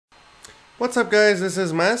What's up guys, this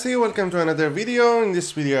is Masi. Welcome to another video. In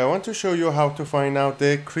this video I want to show you how to find out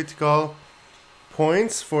the critical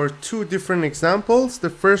points for two different examples. The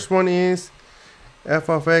first one is f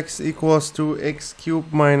of x equals to x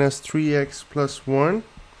cubed minus 3x plus 1.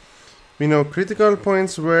 We know critical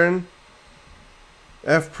points when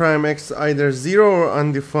f prime x either 0 or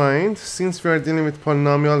undefined. Since we are dealing with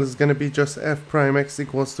polynomial, it's going to be just f prime x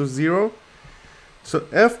equals to 0. So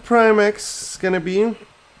f prime x is going to be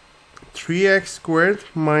 3x squared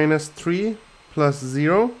minus 3 plus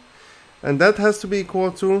 0, and that has to be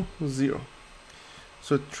equal to 0.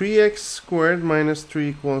 So 3x squared minus 3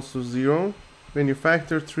 equals to 0. When you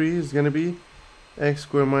factor 3, it's going to be x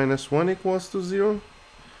squared minus 1 equals to 0.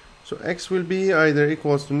 So x will be either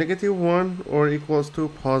equals to negative 1 or equals to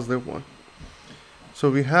positive 1. So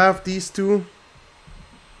we have these two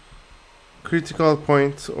critical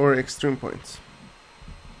points or extreme points.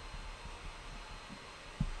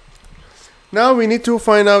 Now we need to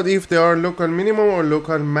find out if they are local minimum or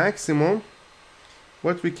local maximum.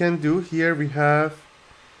 What we can do here, we have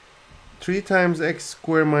 3 times x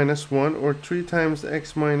squared minus 1 or 3 times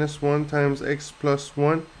x minus 1 times x plus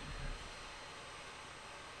 1. You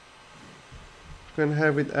can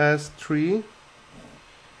have it as 3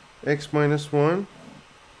 x minus 1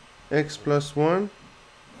 x plus 1,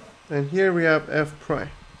 and here we have f prime.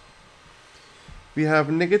 We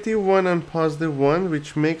have negative 1 and positive 1,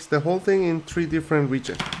 which makes the whole thing in 3 different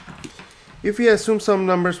regions. If we assume some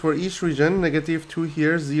numbers for each region, negative 2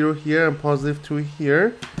 here, 0 here, and positive 2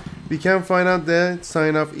 here, we can find out the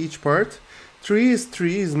sign of each part. 3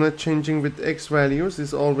 is not changing with x values,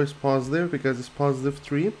 it's always positive because it's positive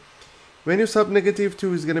 3. When you sub negative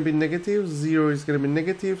 2 is going to be negative, 0 is going to be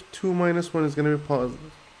negative, 2 minus 1 is going to be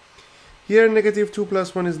positive. Here negative 2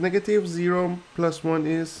 plus 1 is negative, 0 plus 1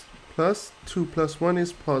 is plus, 2 plus 1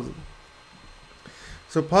 is positive.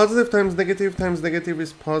 So positive times negative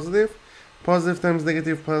is positive. Positive times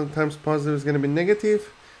negative times positive is going to be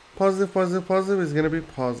negative. Positive, positive, positive is going to be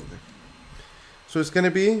positive. So it's going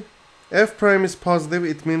to be f prime is positive,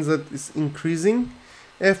 it means that it's increasing.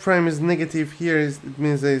 F prime is negative here, it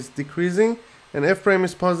means that it's decreasing. And f prime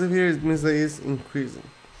is positive here, it means that it's increasing.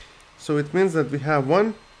 So it means that we have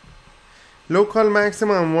one local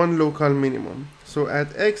maximum and one local minimum. So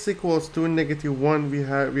at x equals to negative 1, we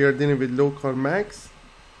are dealing with local max,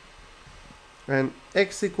 and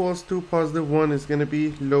x equals to positive 1 is going to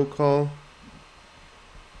be local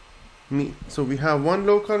min. So we have one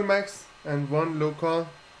local max and one local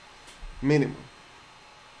minimum.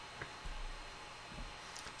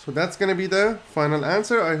 So that's going to be the final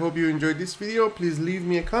answer. I hope you enjoyed this video. Please leave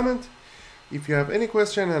me a comment if you have any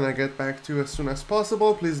question, and I'll get back to you as soon as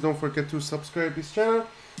possible. Please don't forget to subscribe this channel.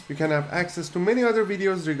 You can have access to many other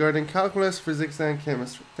videos regarding calculus, physics, and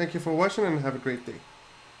chemistry. Thank you for watching and have a great day.